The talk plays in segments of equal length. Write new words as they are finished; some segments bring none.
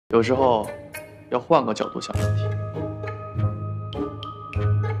有时候要换个角度想问题。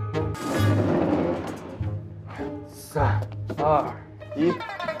3、2、1，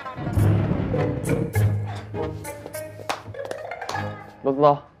罗子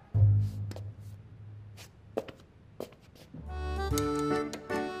刀。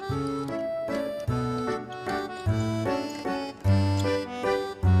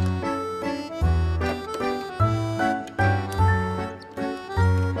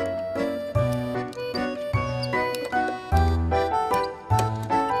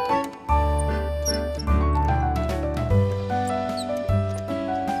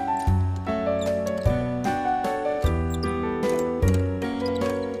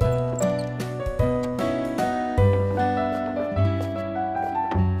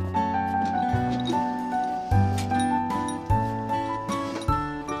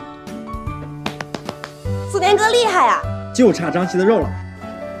 素年哥厉害呀！就差张琪的肉了。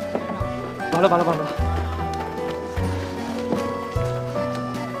完了！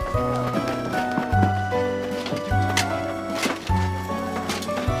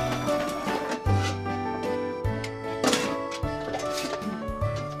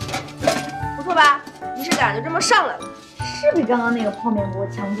不错吧？仪式感就这么上来了，是比刚刚那个泡面锅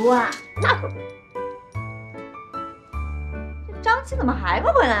强多了。那可不。这张琪怎么还不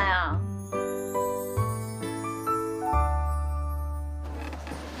回来啊？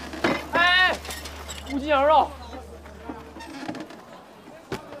 无鸡羊肉，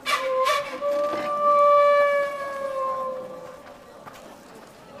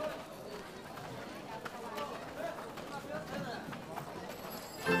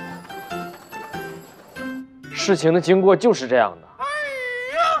事情的经过就是这样的。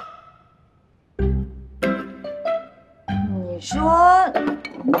你说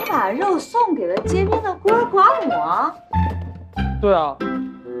你把肉送给了街边的孤儿寡母？对啊，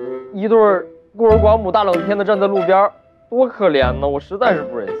一对儿。 孤儿寡母大冷天的站在路边，多可怜呢！我实在是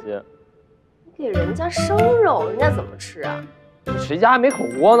不忍心。你给人家生肉，人家怎么吃啊？谁家还没口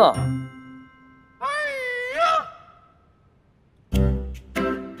锅呢？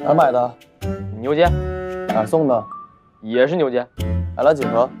哪儿买的？牛街。哪儿送的？也是牛街。买了几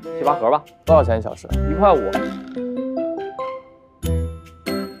盒？7、8盒吧。多少钱1小时？1块5。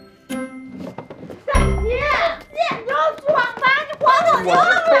我是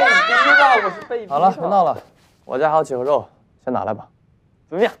被逼的，我是被逼的。好了，别闹了，我家还有几盒肉，先拿来吧。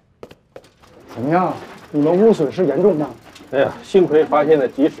怎么样？怎么样？你们屋损失严重吗？哎呀，幸亏发现的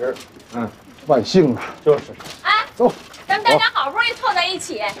及时。万幸啊！就是。哎，走，咱们大家好不容易凑在一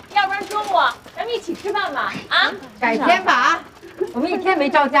起，要不然中午咱们一起吃饭吧？啊，改天吧啊！我们1天没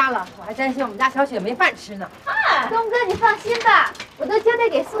着家了，我还担心我们家小雪没饭吃呢。东哥，你放心吧，我都交代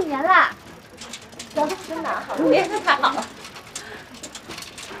给素年了。行，真的好，别说太好了。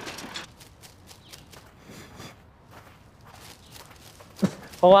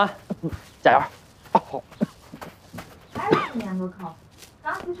 冯安，加油！好。还是素年哥靠谱，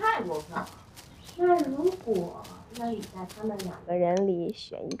张琪太过分了。那如果让你在他们2个人里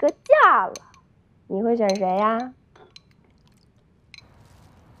选一个嫁了，你会选谁呀？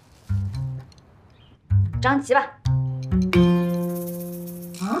张琪吧。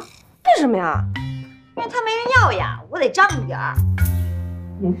啊？为什么呀？因为他没人要呀，我得仗一点儿。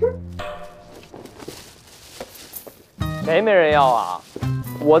也是。谁没人要啊？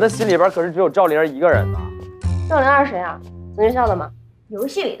 我的心里边可是只有赵灵儿一个人呢。赵灵儿是谁啊？曾学校的吗？游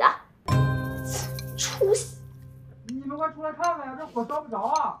戏里的。出息！你们快出来看看呀，这火烧不着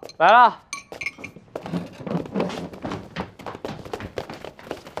啊！来了。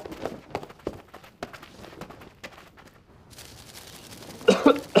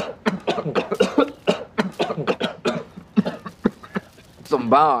怎么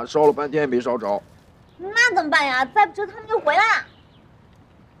办啊？烧了半天也没烧着。那怎么办呀？再不折他们就回来了。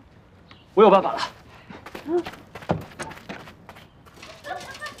 我有办法了。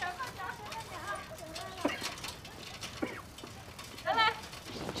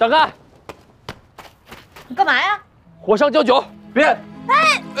小开，你干嘛呀？火上浇酒，别！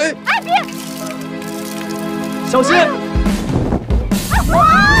哎！别！小心！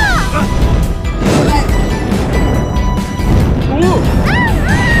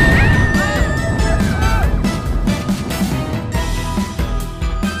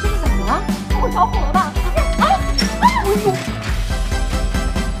着火了吧？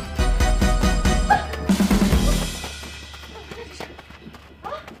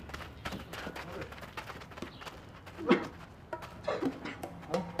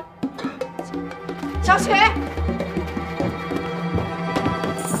小雪，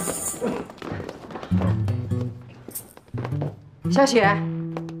小雪，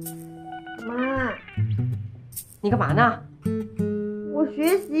你干嘛呢？我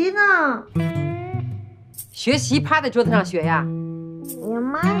学习呢。学习趴在桌子上学呀？哎呀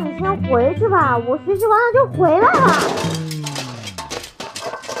妈，你先回去吧，我学习完了就回来了。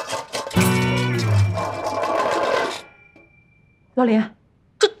老林，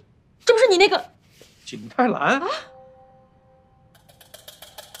这不是你那个景泰蓝啊？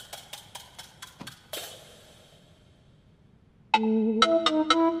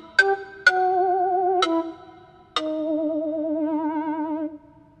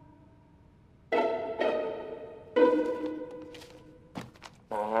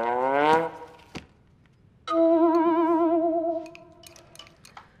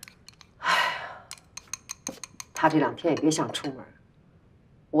他这2天也别想出门，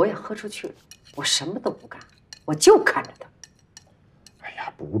我也喝出去了，我什么都不干，我就看着他。哎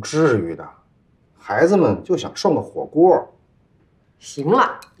呀，不至于的，孩子们就想涮个火锅。行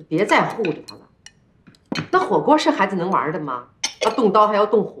了，你别再护着他了。那火锅是孩子能玩的吗？啊，动刀还要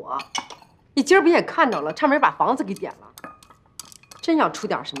动火。你今儿不也看到了，差点把房子给点了。真要出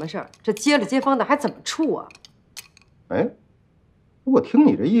点什么事儿，这街里街坊的还怎么处啊？哎，我听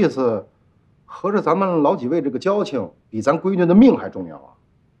你这意思，合着咱们老几位这个交情比咱闺女的命还重要啊？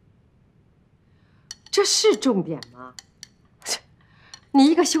这是重点吗？你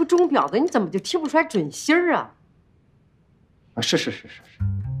一个修钟表的，你怎么就听不出来准心儿啊？啊，是。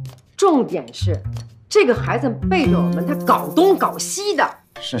重点是，这个孩子背着我们，他搞东搞西的。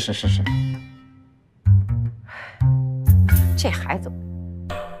是。这孩子，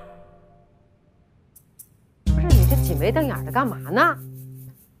不是你这挤眉瞪眼的干嘛呢？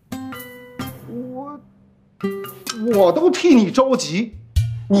我都替你着急。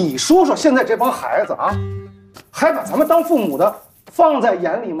你说说，现在这帮孩子啊，还把咱们当父母的放在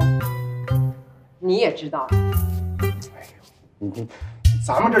眼里吗？你也知道。哎呦，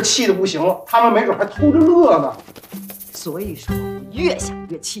咱们这气的不行了，他们没准还偷着乐呢。所以说，越想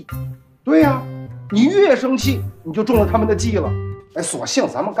越气。对呀，你越生气，你就中了他们的计了。哎，索性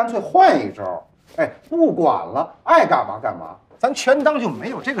咱们干脆换一招。哎，不管了，爱干嘛干嘛，咱全当就没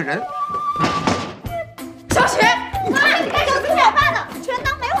有这个人。小雪，妈，你该有自己饭的，全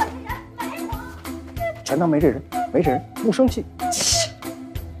当没我这人，没我。全当没这人，不生气。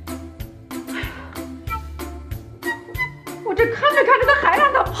我这看着看着，他还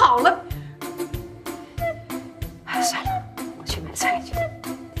让他跑了。哎，算了，我去买菜去。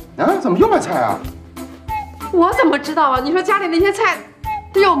啊，怎么又买菜啊？我怎么知道啊？你说家里那些菜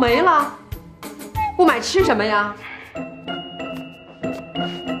都要没了，不买吃什么呀？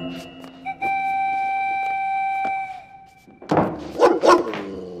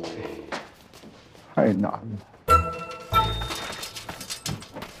太难了。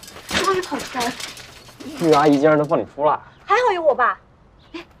终于跑出来了，玉阿姨竟然能放你出来，还好有我爸。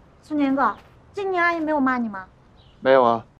哎，苏年哥，今年阿姨没有骂你吗？没有啊，